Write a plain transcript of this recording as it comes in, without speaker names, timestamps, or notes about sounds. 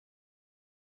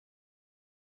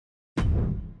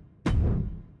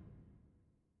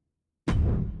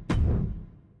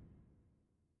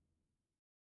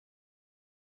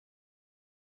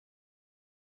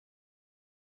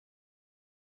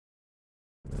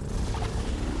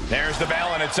There's the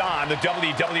bell, and it's on. The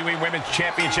WWE Women's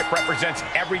Championship represents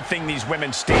everything these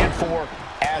women stand for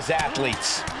as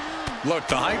athletes. Look,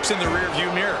 the hype's in the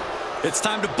rearview mirror. It's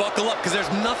time to buckle up because there's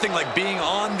nothing like being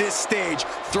on this stage,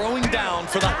 throwing down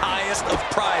for the highest of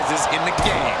prizes in the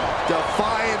game.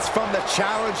 Defiance from the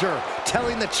challenger,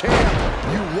 telling the champ,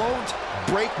 you won't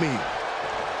break me.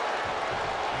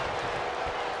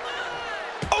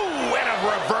 Oh, and a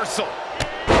reversal.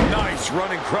 Nice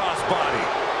running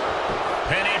crossbody.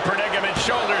 Penny predicament,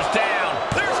 shoulders down.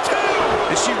 There's two!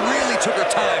 And she really took her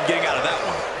time getting out of that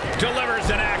one. Delivers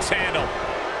an axe handle.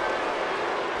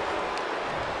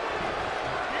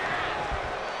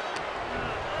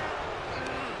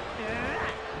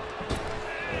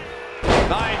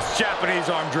 Nice Japanese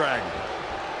arm drag.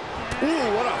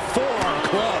 Ooh, what a forearm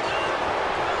club.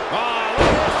 Oh,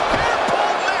 look at this hair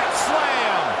pull mat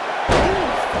slam. Ooh,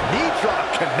 knee drop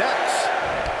connects.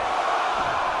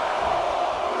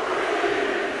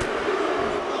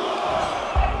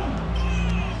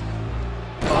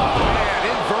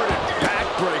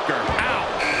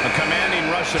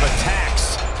 Of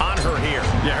attacks on her here.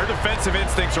 Yeah, her defensive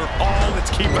instincts are all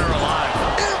that's keeping her alive.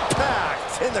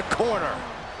 Impact in the corner.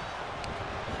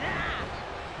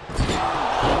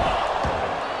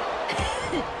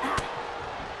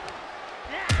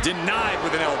 Denied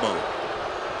with an elbow.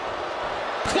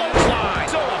 Clothesline.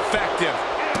 So effective.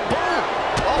 Boom.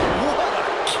 Oh, what a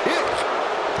kick.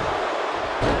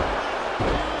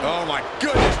 Oh, my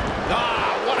goodness.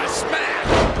 Ah, what a smash.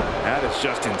 That is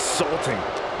just insulting.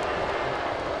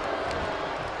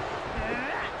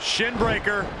 Shin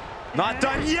breaker. Not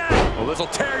done yet. Well, this will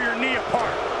tear your knee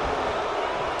apart.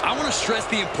 I want to stress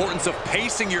the importance of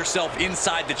pacing yourself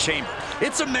inside the chamber.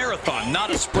 It's a marathon, not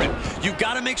a sprint. You've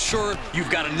got to make sure you've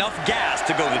got enough gas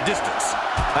to go the distance.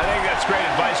 I think that's great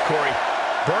advice, Corey.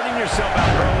 Burning yourself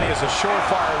out early is a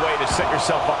surefire way to set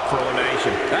yourself up for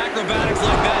elimination. Acrobatics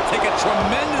like that take a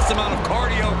tremendous amount of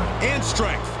cardio and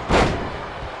strength.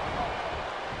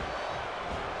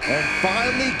 And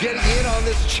finally getting in on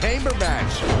this chamber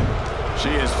match. She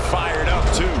is fired up,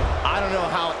 too. I don't know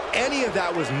how any of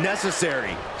that was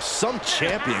necessary. Some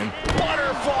champion.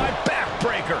 Butterfly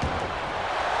backbreaker.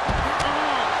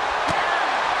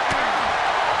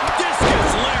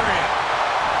 Discus lariat.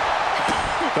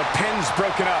 The pin's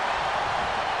broken up.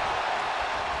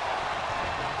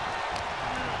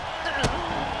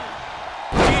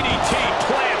 DDT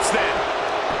plants them.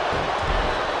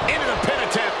 Into the pin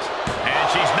attempt. And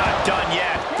she's not done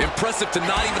yet. Impressive to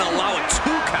not even allow a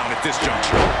 2 count at this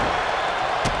juncture.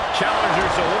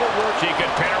 Challenger's a little work. She could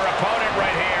pin her opponent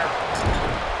right here.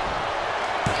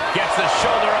 Gets the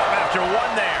shoulder up after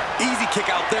one there. Easy kick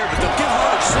out there, but they'll get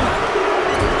harder soon.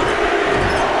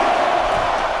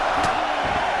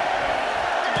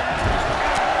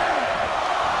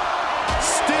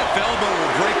 Stiff elbow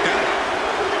will break that.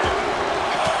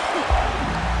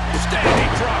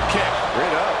 Standing drop kick.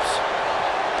 Great ups.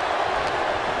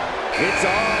 It's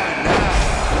on now.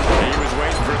 He was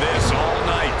waiting for this all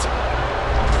night.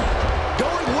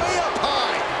 Going way up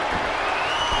high.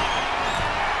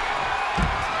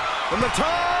 From the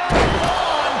top.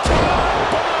 On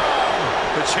top.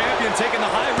 The champion taking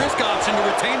the high-risk option to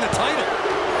retain the title.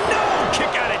 No! Kick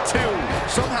out at 2.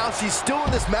 Somehow she's still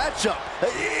in this matchup.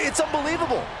 It's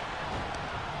unbelievable.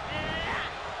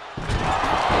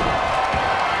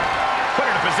 Put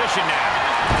her in position now.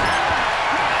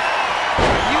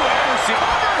 You ever see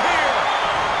over here?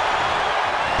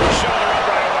 Shoulder up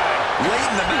right away. Late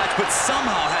in the match, but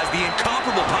somehow has the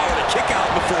incomparable power to kick out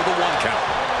before the 1 count.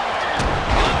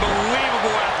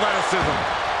 Unbelievable athleticism.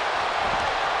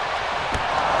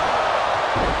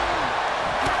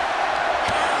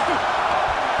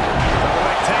 Double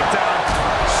leg takedown.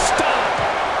 Stop.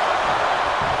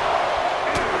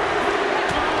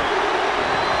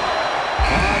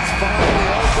 Odds finally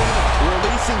open,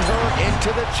 releasing her into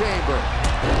the chamber.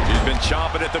 She's been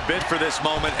chomping at the bit for this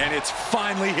moment, and it's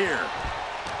finally here.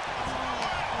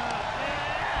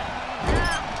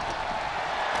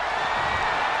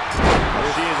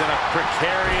 She is in a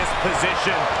precarious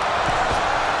position.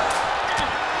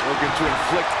 Looking to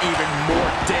inflict even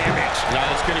more damage. Now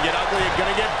it's going to get ugly. It's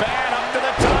going to get bad. Up to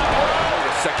the top. Wait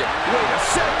a second. Wait a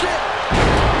second.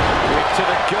 Kick to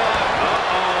the gut.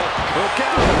 Uh-oh. Look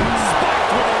out.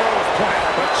 Spiked with a rose plant.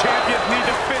 The champions need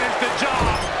to finish the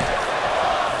job.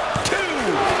 2.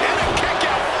 And a kick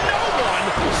out. No one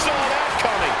saw that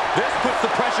coming. This puts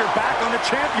the pressure back on the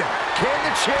champion. Can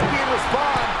the champion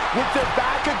respond with their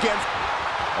back against?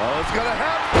 Oh, it's gonna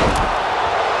happen.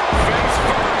 Face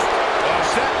first.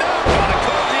 Set up. On a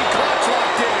cozy clutch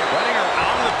locked in. Letting her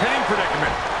out of the pinning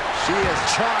predicament. She is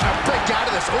trying to break out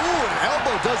of this. Ooh, an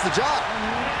elbow does the job.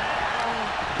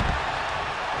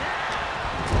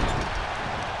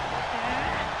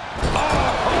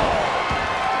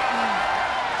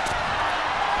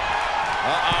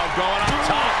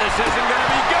 This isn't going to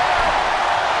be good.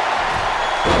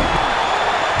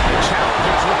 The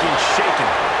challenger's looking shaken.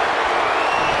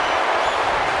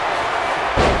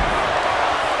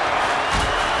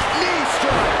 Knee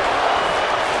strike.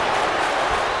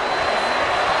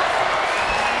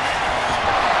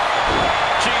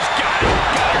 She's got it.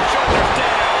 Got her shoulders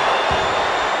down.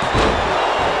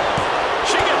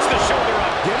 She gets the shoulder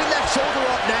up. Getting that shoulder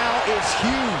up now is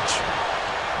huge.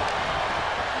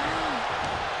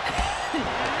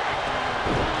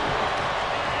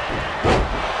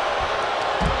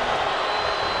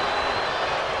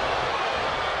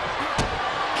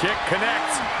 Kick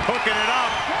connects, hooking it up.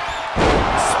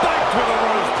 Spiked with a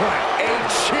rose plant. A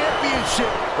championship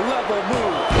level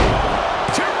move.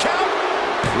 2 count.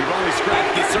 We've only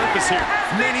scratched the surface here.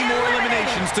 Many more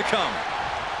eliminations to come.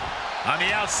 On the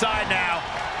outside now.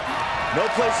 No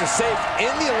place is safe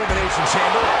in the Elimination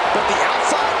Chamber, but the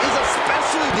outside is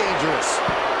especially dangerous.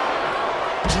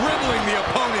 Dribbling the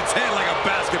opponent's head like a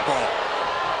basketball.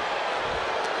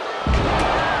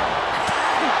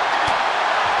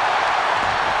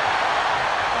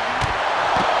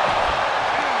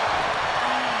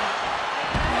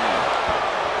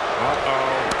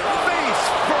 Face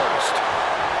first.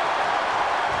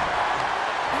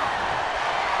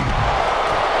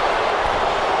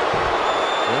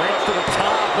 Right to the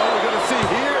top. What are we going to see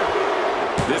here?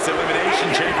 This Elimination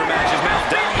Chamber match is now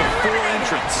down to 4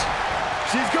 entrants.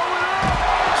 She's going up.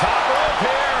 Top rope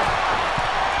here.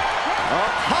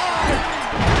 Up high.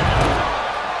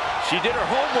 She did her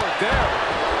homework there.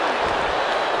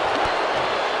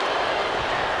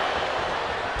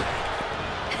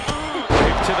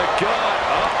 Kick to the gut.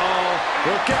 Uh-oh.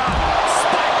 Look out.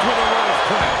 Spiked with a rose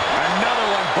plant. Another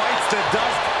one bites the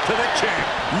dust to the champ.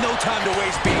 No time to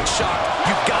waste being shocked.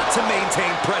 You've got to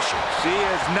maintain pressure. She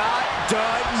is not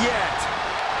done yet.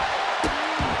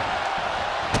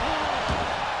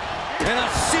 And a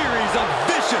series of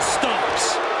vicious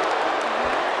stomps.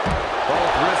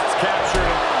 Both wrists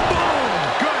captured. Boom!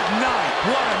 Good night.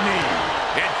 What a knee.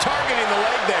 And targeting the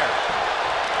leg there.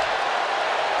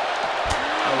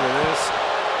 Look at this.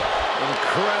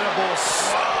 Incredible.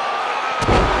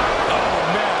 Oh,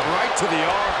 man. Right to the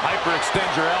arm. Hyperextend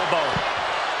your elbow.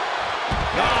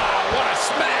 Ah, what a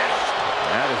smash.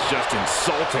 That is just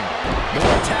insulting.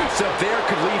 More attacks up there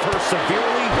could leave her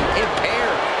severely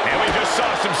impaired. And we just saw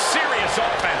some serious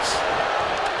offense.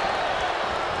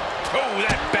 Oh,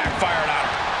 that backfired on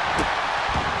her.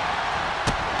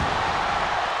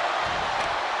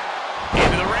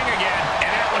 Into the ring again,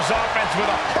 and that was offense with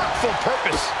a hurtful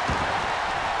purpose.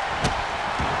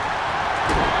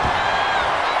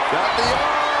 Got the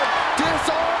arm.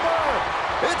 Disarm her.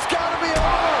 It's got to be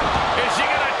over. Is she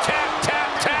gonna tap, tap,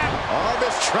 tap? On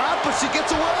this trap, but she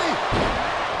gets away.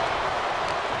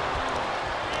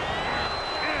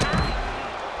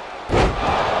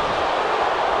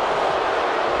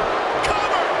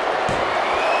 Cover!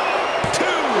 2.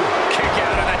 Kick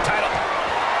out of that title.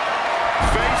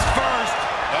 Face first.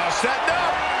 Setting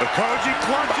up. The Koji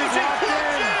clutch is locked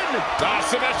in.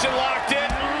 Submission locked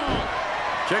in.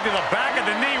 Kick to the back of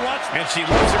the knee. Watch. And she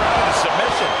lifts her out of the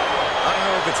submission. I don't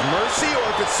know if it's mercy or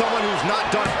if it's someone who's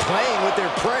not done playing with their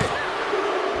prey.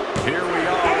 Here we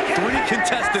are. 3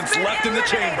 contestants left in the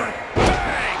chamber.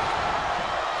 Bang!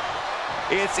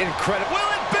 It's incredible.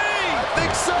 Will it be? I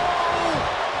think so.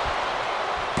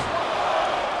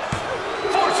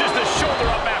 Forces the shoulder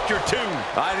up after 2.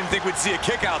 I didn't think we'd see a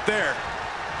kick out there.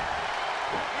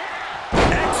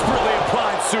 Expertly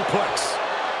applied suplex.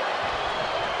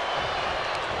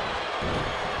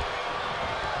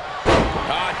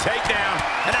 Takedown.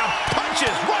 And now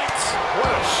punches right.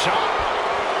 What a shot.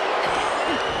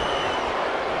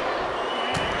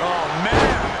 Oh,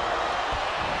 man.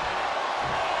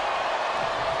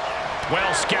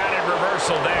 Well scattered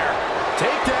reversal there.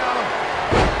 Takedown.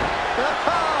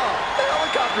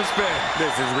 Helicopter spin.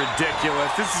 This is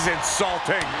ridiculous. This is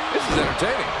insulting. This is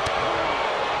entertaining.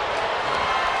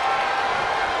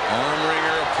 Arm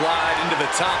wringer applied into the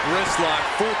top wrist lock.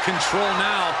 Full control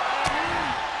now.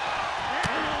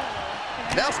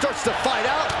 Now starts to fight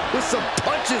out with some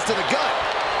punches to the gut.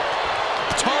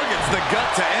 Targets the gut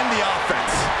to end the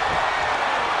offense.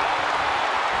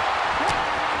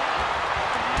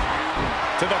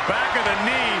 To the back of the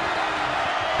knee.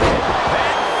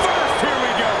 And first, here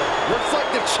we go. Looks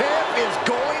like the champ is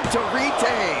going to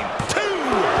retain. 2. 3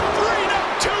 to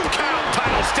 2 count.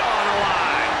 Title still on the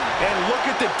line. And look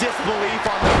at the disbelief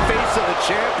on the face of the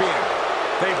champion.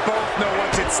 They both know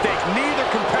what's at stake. Neither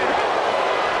competitor.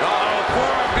 Uh-oh,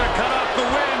 forearm gonna cut off the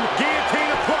win.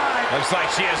 Guillotine applied. Looks like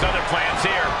she has other plans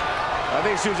here. I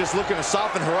think she was just looking to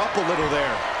soften her up a little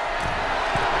there.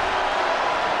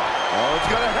 Oh, Oh, it's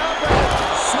gonna happen.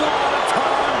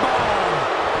 Swanton bomb.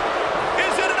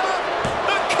 Is it enough?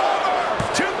 The cover!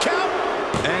 2 count.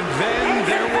 And then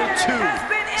there were 2.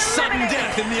 Sudden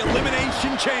death in the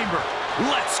Elimination Chamber.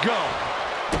 Let's go.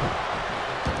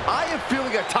 I am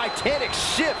feeling a titanic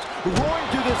shift roaring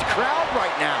through this crowd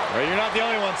right now. Well, you're not the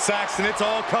only one, Saxton. It's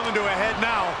all coming to a head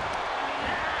now.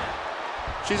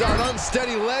 She's on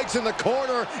unsteady legs in the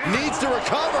corner, needs to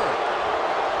recover.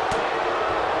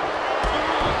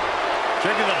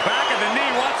 Checking the back of the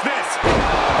knee, watch this.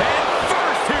 And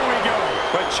first, here we go.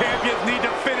 But champions need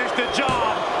to finish the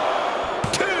job.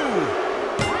 2.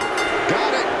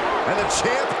 Got it. And the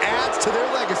champ adds to their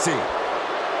legacy.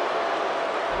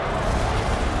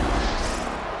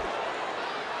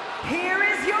 Here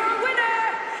is your winner,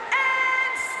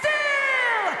 and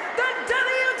still the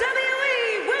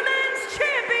WWE Women's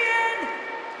Champion,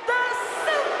 the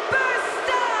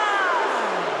Superstar!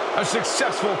 A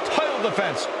successful title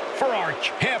defense for our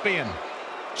champion.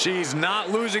 She's not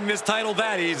losing this title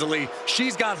that easily.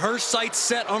 She's got her sights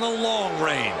set on a long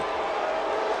reign.